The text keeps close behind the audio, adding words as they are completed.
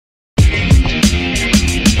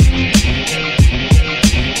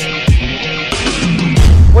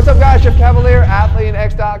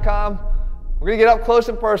ProteinMechanics.com. We're going to get up close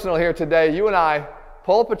and personal here today. You and I,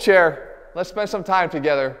 pull up a chair. Let's spend some time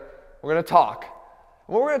together. We're going to talk.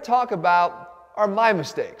 And what we're going to talk about are my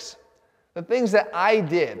mistakes. The things that I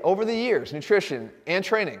did over the years, nutrition and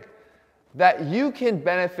training, that you can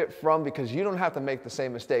benefit from because you don't have to make the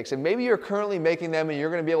same mistakes. And maybe you're currently making them and you're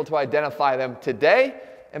going to be able to identify them today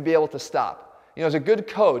and be able to stop. You know, as a good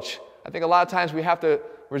coach, I think a lot of times we have to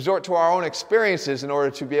resort to our own experiences in order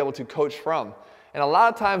to be able to coach from. And a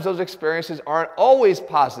lot of times those experiences aren't always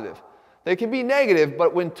positive. They can be negative,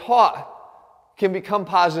 but when taught, can become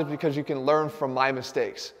positive because you can learn from my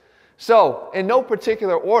mistakes. So, in no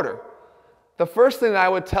particular order, the first thing that I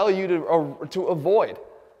would tell you to avoid,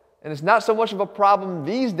 and it's not so much of a problem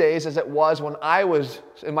these days as it was when I was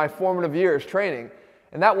in my formative years training,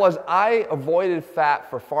 and that was I avoided fat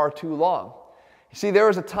for far too long. You see, there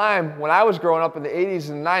was a time when I was growing up in the 80s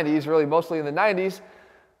and 90s, really mostly in the 90s,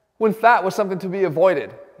 when fat was something to be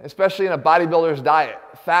avoided, especially in a bodybuilder's diet.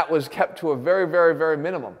 Fat was kept to a very, very, very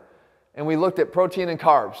minimum. And we looked at protein and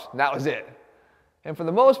carbs, and that was it. And for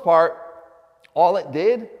the most part, all it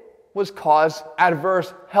did was cause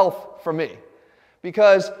adverse health for me.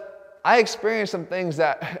 Because I experienced some things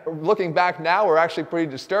that, looking back now, were actually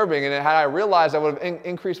pretty disturbing. And had I realized I would have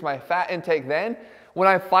increased my fat intake then, when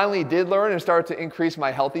I finally did learn and started to increase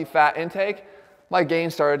my healthy fat intake, my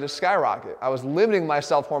gains started to skyrocket. I was limiting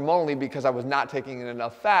myself hormonally because I was not taking in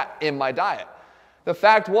enough fat in my diet. The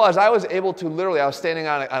fact was, I was able to literally, I was standing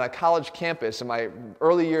on a college campus in my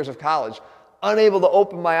early years of college, unable to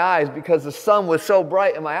open my eyes because the sun was so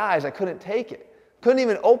bright in my eyes, I couldn't take it. Couldn't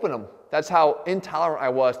even open them. That's how intolerant I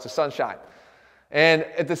was to sunshine. And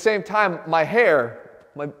at the same time, my hair,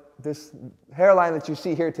 this hairline that you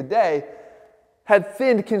see here today, had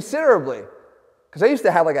thinned considerably. Because I used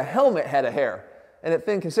to have like a helmet head of hair. And it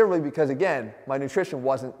thinned considerably because, again, my nutrition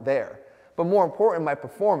wasn't there. But more important, my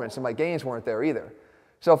performance and my gains weren't there either.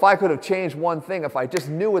 So if I could have changed one thing, if I just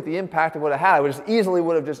knew what the impact it would have had, I would just easily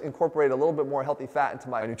would have just incorporated a little bit more healthy fat into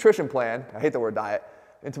my nutrition plan. I hate the word diet.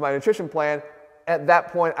 Into my nutrition plan. At that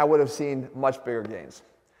point, I would have seen much bigger gains.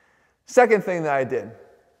 Second thing that I did,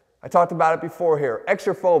 I talked about it before here,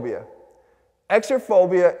 exerphobia.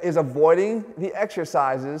 Exerphobia is avoiding the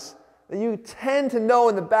exercises that you tend to know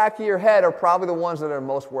in the back of your head are probably the ones that are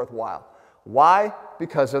most worthwhile. Why?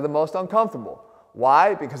 Because they're the most uncomfortable.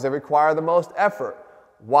 Why? Because they require the most effort.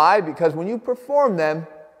 Why? Because when you perform them,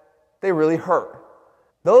 they really hurt.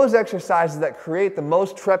 Those exercises that create the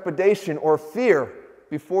most trepidation or fear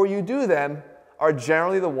before you do them are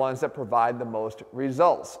generally the ones that provide the most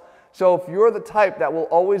results. So if you're the type that will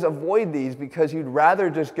always avoid these because you'd rather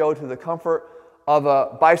just go to the comfort of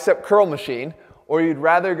a bicep curl machine, or you'd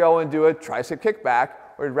rather go and do a tricep kickback,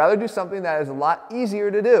 or you'd rather do something that is a lot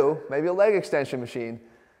easier to do, maybe a leg extension machine,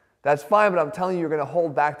 that's fine, but I'm telling you, you're going to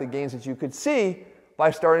hold back the gains that you could see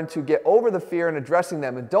by starting to get over the fear and addressing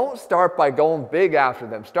them. And don't start by going big after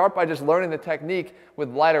them. Start by just learning the technique with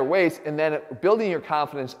lighter weights and then building your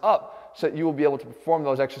confidence up so that you will be able to perform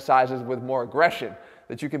those exercises with more aggression,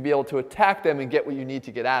 that you can be able to attack them and get what you need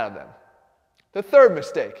to get out of them. The third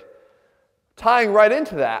mistake, tying right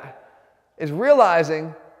into that, is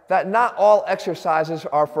realizing that not all exercises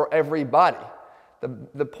are for everybody.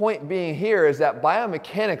 The point being here is that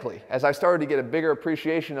biomechanically, as I started to get a bigger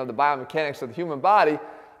appreciation of the biomechanics of the human body,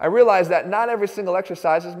 I realized that not every single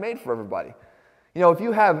exercise is made for everybody. You know, if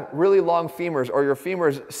you have really long femurs or your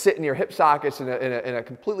femurs sit in your hip sockets in a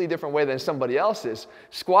completely different way than somebody else's,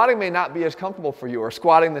 squatting may not be as comfortable for you, or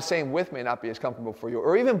squatting the same width may not be as comfortable for you,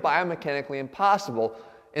 or even biomechanically impossible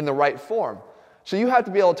in the right form. So you have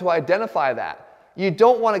to be able to identify that. You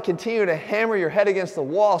don't want to continue to hammer your head against the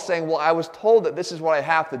wall saying, well, I was told that this is what I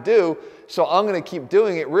have to do, so I'm going to keep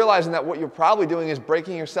doing it, realizing that what you're probably doing is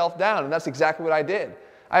breaking yourself down, and that's exactly what I did.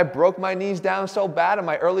 I broke my knees down so bad in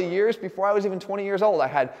my early years before I was even 20 years old. I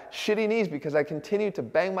had shitty knees because I continued to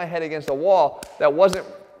bang my head against a wall that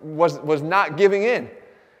was not giving in.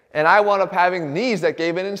 And I wound up having knees that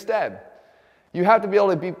gave in instead. You have to be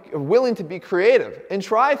able to be willing to be creative and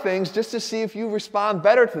try things just to see if you respond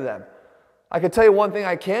better to them. I can tell you one thing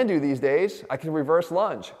I can do these days. I can reverse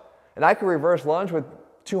lunge. And I can reverse lunge with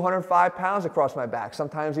 205 pounds across my back,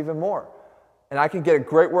 sometimes even more. And I can get a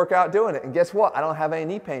great workout doing it. And guess what? I don't have any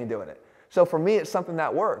knee pain doing it. So for me, it's something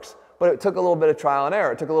that works. But it took a little bit of trial and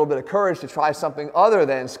error. It took a little bit of courage to try something other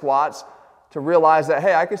than squats to realize that,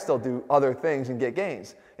 hey, I can still do other things and get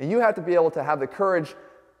gains. And you have to be able to have the courage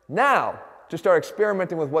now to start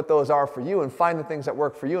experimenting with what those are for you and find the things that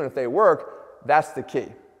work for you. And if they work, that's the key.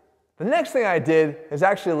 The next thing I did is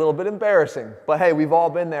actually a little bit embarrassing, but hey, we've all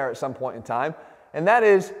been there at some point in time, and that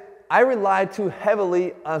is I relied too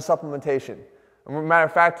heavily on supplementation. As a matter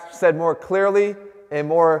of fact, said more clearly and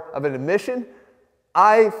more of an admission,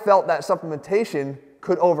 I felt that supplementation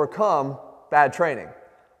could overcome bad training,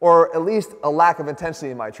 or at least a lack of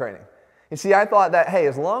intensity in my training. You see, I thought that, hey,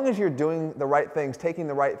 as long as you're doing the right things, taking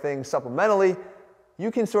the right things supplementally, you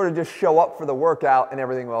can sort of just show up for the workout and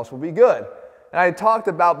everything else will be good. And I talked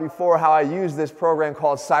about before how I used this program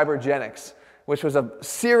called Cybergenics, which was a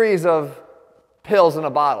series of pills in a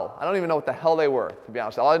bottle. I don't even know what the hell they were, to be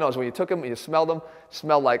honest. All I know is when you took them, you smelled them,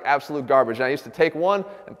 smelled like absolute garbage. And I used to take one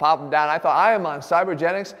and pop them down. I thought, I am on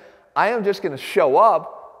Cybergenics. I am just going to show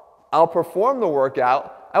up. I'll perform the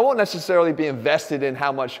workout. I won't necessarily be invested in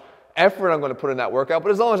how much effort I'm going to put in that workout,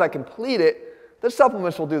 but as long as I complete it, the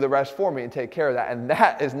supplements will do the rest for me and take care of that. And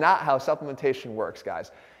that is not how supplementation works,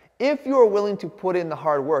 guys. If you are willing to put in the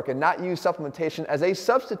hard work and not use supplementation as a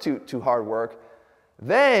substitute to hard work,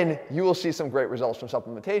 then you will see some great results from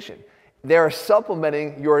supplementation. They're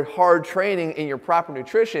supplementing your hard training and your proper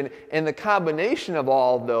nutrition, and the combination of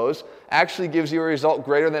all of those actually gives you a result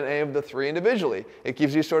greater than any of the three individually. It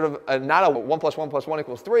gives you sort of not a 1 + 1 + 1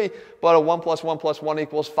 = 3, but a 1 + 1 + 1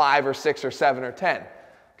 = 5 or 6 or 7 or 10.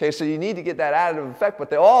 Okay, so you need to get that additive effect,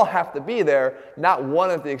 but they all have to be there, not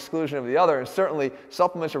one at the exclusion of the other. And certainly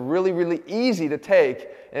supplements are really, really easy to take,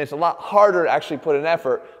 and it's a lot harder to actually put in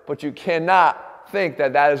effort, but you cannot think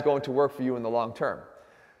that that is going to work for you in the long term.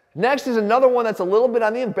 Next is another one that's a little bit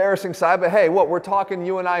on the embarrassing side, but hey, what, we're talking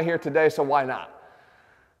you and I here today, so why not?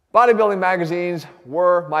 Bodybuilding magazines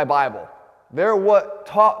were my Bible. They're what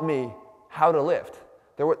taught me how to lift.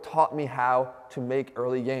 They're what taught me how to make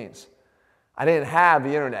early gains. I didn't have the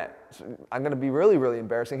internet. So I'm going to be really, really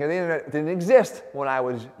embarrassing here. The internet didn't exist when I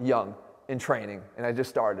was young in training and I just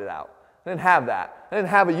started out. I didn't have that. I didn't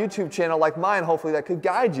have a YouTube channel like mine, hopefully, that could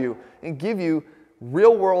guide you and give you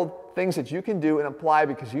real world things that you can do and apply,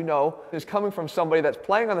 because you know it's coming from somebody that's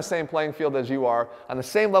playing on the same playing field as you are, on the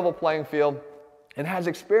same level playing field, and has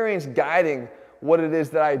experience guiding what it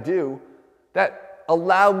is that I do, that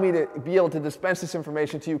allowed me to be able to dispense this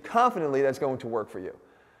information to you confidently that's going to work for you.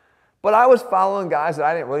 But I was following guys that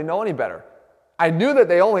I didn't really know any better. I knew that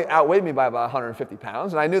they only outweighed me by about 150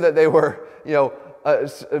 pounds, and I knew that they were,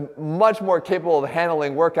 much more capable of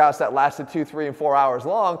handling workouts that lasted 2, 3, and 4 hours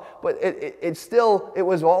long, but it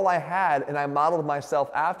was all I had, and I modeled myself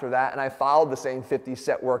after that, and I followed the same 50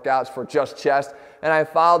 set workouts for just chest, and I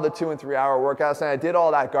followed the 2 and 3 hour workouts, and I did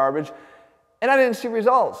all that garbage, and I didn't see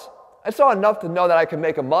results. I saw enough to know that I could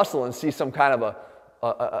make a muscle and see some kind of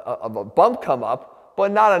a bump come up,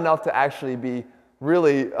 but not enough to actually be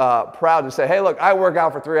really proud to say, hey, look, I work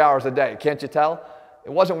out for 3 hours a day. Can't you tell?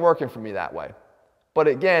 It wasn't working for me that way. But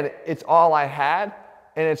again, it's all I had,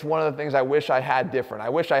 and it's one of the things I wish I had different. I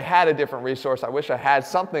wish I had a different resource. I wish I had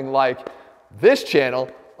something like this channel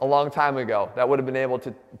a long time ago that would have been able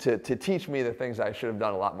to teach me the things I should have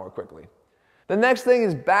done a lot more quickly. The next thing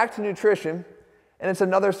is back to nutrition, and it's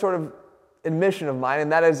another sort of admission of mine,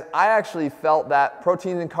 and that is I actually felt that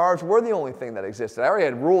proteins and carbs were the only thing that existed. I already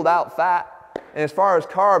had ruled out fat, and as far as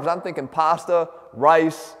carbs, I'm thinking pasta,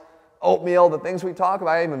 rice, oatmeal, the things we talk about.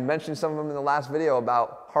 I even mentioned some of them in the last video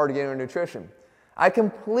about hard gainer nutrition. I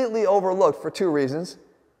completely overlooked, for 2 reasons,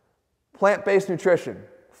 plant-based nutrition,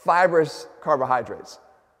 fibrous carbohydrates,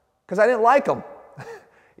 because I didn't like them.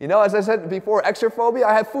 As I said before, exerphobia,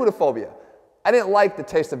 I had foodophobia. I didn't like the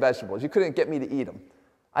taste of vegetables. You couldn't get me to eat them.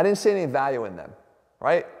 I didn't see any value in them,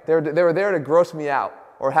 right? They were there to gross me out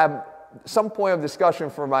or have some point of discussion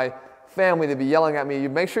for my family to be yelling at me, you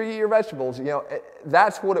make sure you eat your vegetables.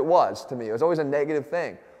 That's what it was to me. It was always a negative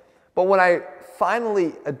thing. But when I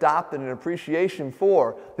finally adopted an appreciation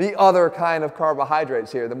for the other kind of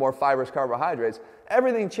carbohydrates here, the more fibrous carbohydrates,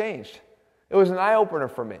 everything changed. It was an eye-opener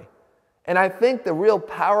for me. And I think the real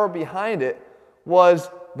power behind it was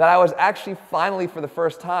that I was actually finally, for the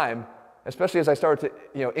first time, especially as I started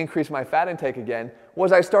to increase my fat intake again,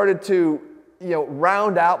 was I started to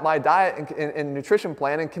round out my diet and nutrition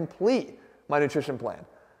plan and complete my nutrition plan,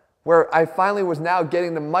 where I finally was now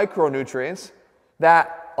getting the micronutrients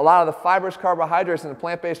that a lot of the fibrous carbohydrates in the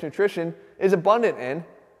plant-based nutrition is abundant in,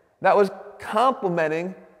 that was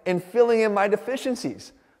complementing and filling in my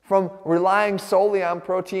deficiencies from relying solely on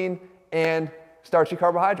protein and starchy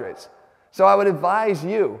carbohydrates. So I would advise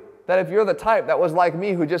you that if you're the type that was like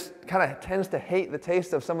me, who just kind of tends to hate the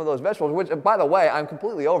taste of some of those vegetables, which, by the way, I'm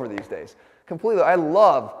completely over these days. Completely. I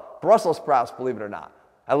love Brussels sprouts, believe it or not.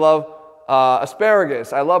 I love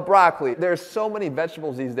asparagus. I love broccoli. There's so many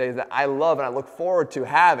vegetables these days that I love and I look forward to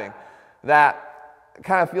having that I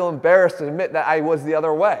kind of feel embarrassed to admit that I was the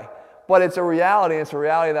other way. But it's a reality, and it's a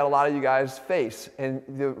reality that a lot of you guys face. And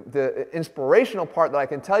the inspirational part that I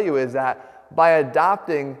can tell you is that by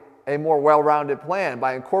adopting a more well-rounded plan.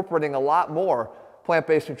 By incorporating a lot more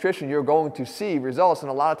plant-based nutrition, you're going to see results. And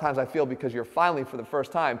a lot of times I feel because you're finally, for the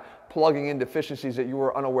first time, plugging in deficiencies that you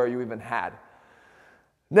were unaware you even had.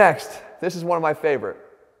 Next, this is one of my favorite.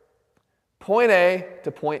 Point A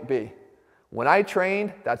to point B. When I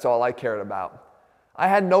trained, that's all I cared about. I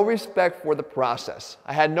had no respect for the process.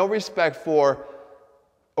 I had no respect for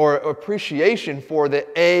or appreciation for the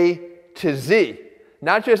A to Z.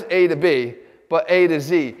 Not just A to B, but A to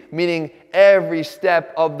Z, meaning every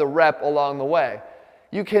step of the rep along the way.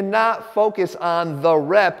 You cannot focus on the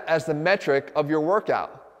rep as the metric of your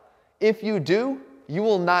workout. If you do, you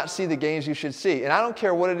will not see the gains you should see. And I don't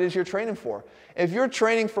care what it is you're training for. If you're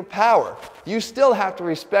training for power, you still have to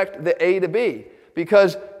respect the A to B,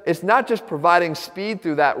 because it's not just providing speed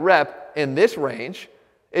through that rep in this range.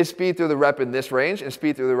 It's speed through the rep in this range, and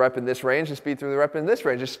speed through the rep in this range, and speed through the rep in this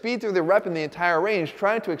range. It's speed through the rep in the entire range,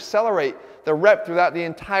 trying to accelerate the rep throughout the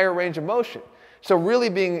entire range of motion. So really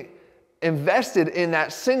being invested in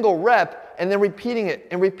that single rep and then repeating it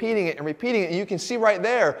and repeating it and repeating it. And you can see right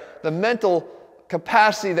there the mental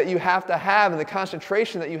capacity that you have to have and the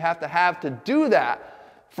concentration that you have to do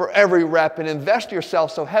that for every rep and invest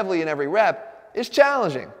yourself so heavily in every rep is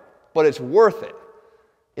challenging, but it's worth it.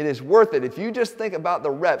 It is worth it. If you just think about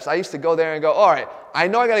the reps, I used to go there and go, all right, I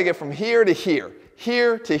know I got to get from here to here,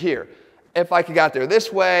 here to here. If I could got there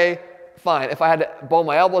this way, fine. If I had to bow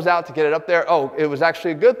my elbows out to get it up there, oh, it was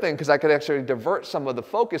actually a good thing because I could actually divert some of the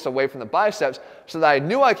focus away from the biceps so that I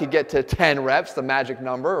knew I could get to 10 reps, the magic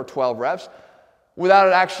number, or 12 reps, without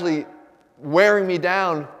it actually wearing me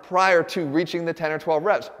down prior to reaching the 10 or 12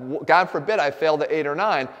 reps. God forbid I failed at 8 or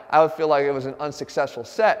 9, I would feel like it was an unsuccessful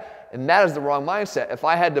set, and that is the wrong mindset. If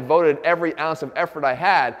I had devoted every ounce of effort I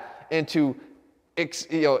had into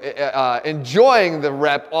enjoying the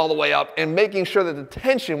rep all the way up and making sure that the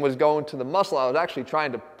tension was going to the muscle I was actually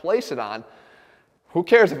trying to place it on, who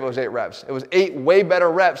cares if it was 8 reps? It was 8 way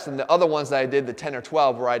better reps than the other ones that I did, the 10 or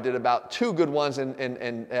 12, where I did about 2 good ones and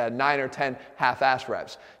 9 or 10 half-assed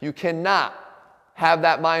reps. You cannot have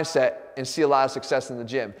that mindset and see a lot of success in the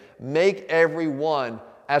gym. Make every one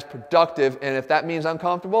as productive, and if that means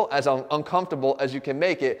uncomfortable, as uncomfortable as you can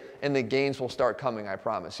make it, and the gains will start coming, I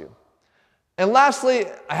promise you. And lastly,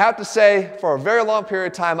 I have to say, for a very long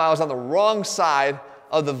period of time, I was on the wrong side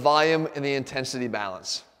of the volume and the intensity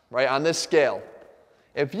balance, right, on this scale.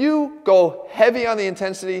 If you go heavy on the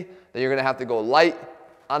intensity, then you're going to have to go light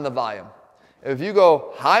on the volume. If you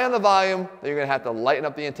go high on the volume, then you're going to have to lighten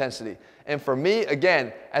up the intensity. And for me,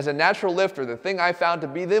 again, as a natural lifter, the thing I found to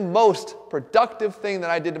be the most productive thing that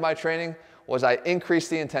I did to my training was I increased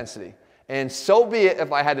the intensity. And so be it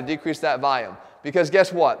if I had to decrease that volume. Because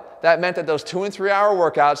guess what? That meant that those 2- and 3-hour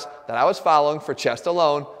workouts that I was following for chest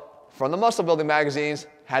alone from the muscle building magazines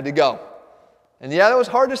had to go. And yeah, it was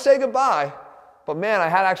hard to say goodbye, but man, I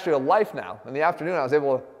had actually a life now. In the afternoon, I was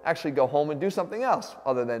able to actually go home and do something else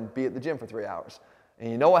other than be at the gym for 3 hours. And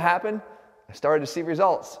you know what happened? I started to see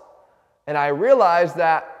results. And I realized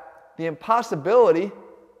that the impossibility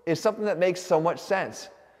is something that makes so much sense.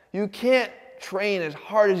 You can't train as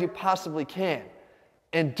hard as you possibly can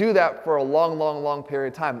and do that for a long, long, long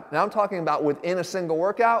period of time. Now I'm talking about within a single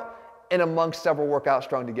workout and amongst several workouts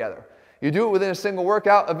strung together. You do it within a single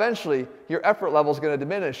workout, eventually your effort level is going to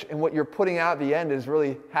diminish, and what you're putting out at the end is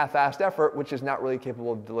really half-assed effort, which is not really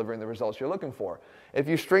capable of delivering the results you're looking for. If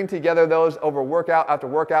you string together those over workout after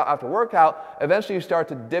workout after workout, eventually you start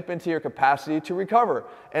to dip into your capacity to recover.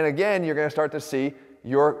 And again, you're going to start to see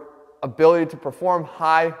your ability to perform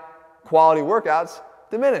high-quality workouts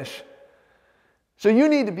diminish. So you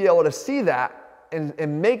need to be able to see that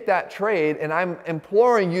and make that trade, and I'm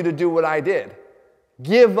imploring you to do what I did.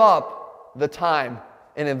 Give up the time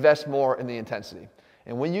and invest more in the intensity.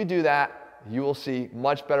 And when you do that, you will see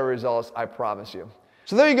much better results, I promise you.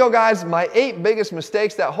 So there you go, guys, my 8 biggest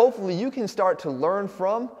mistakes that hopefully you can start to learn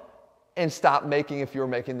from and stop making if you're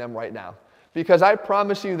making them right now. Because I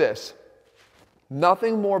promise you this,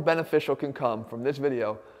 nothing more beneficial can come from this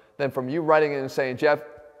video than from you writing in and saying, Jeff,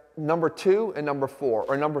 number 2 and number 4,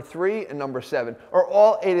 or number 3 and number 7, or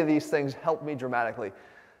all 8 of these things helped me dramatically.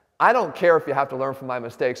 I don't care if you have to learn from my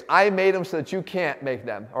mistakes. I made them so that you can't make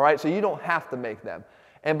them, all right? So you don't have to make them.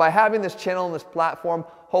 And by having this channel and this platform,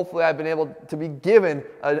 hopefully I've been able to be given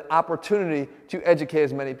an opportunity to educate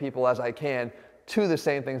as many people as I can to the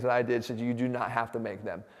same things that I did so you do not have to make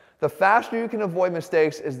them. The faster you can avoid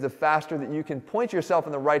mistakes is the faster that you can point yourself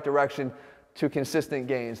in the right direction to consistent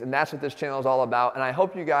gains. And that's what this channel is all about. And I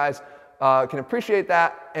hope you guys can appreciate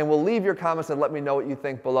that, and will leave your comments and let me know what you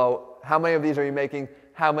think below. How many of these are you making?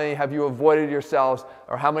 how many have you avoided yourselves,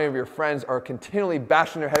 or how many of your friends are continually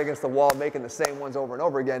bashing their head against the wall, making the same ones over and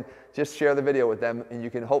over again. Just share the video with them, and you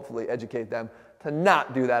can hopefully educate them to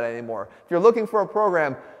not do that anymore. If you're looking for a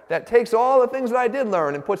program that takes all the things that I did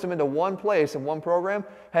learn and puts them into one place in one program,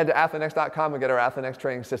 head to athleanx.com and get our AthleanX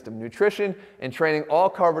training system. Nutrition and training all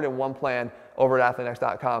covered in one plan over at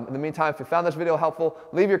athleanx.com. In the meantime, if you found this video helpful,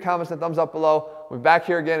 leave your comments and thumbs up below. We'll be back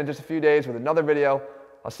here again in just a few days with another video.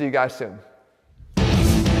 I'll see you guys soon.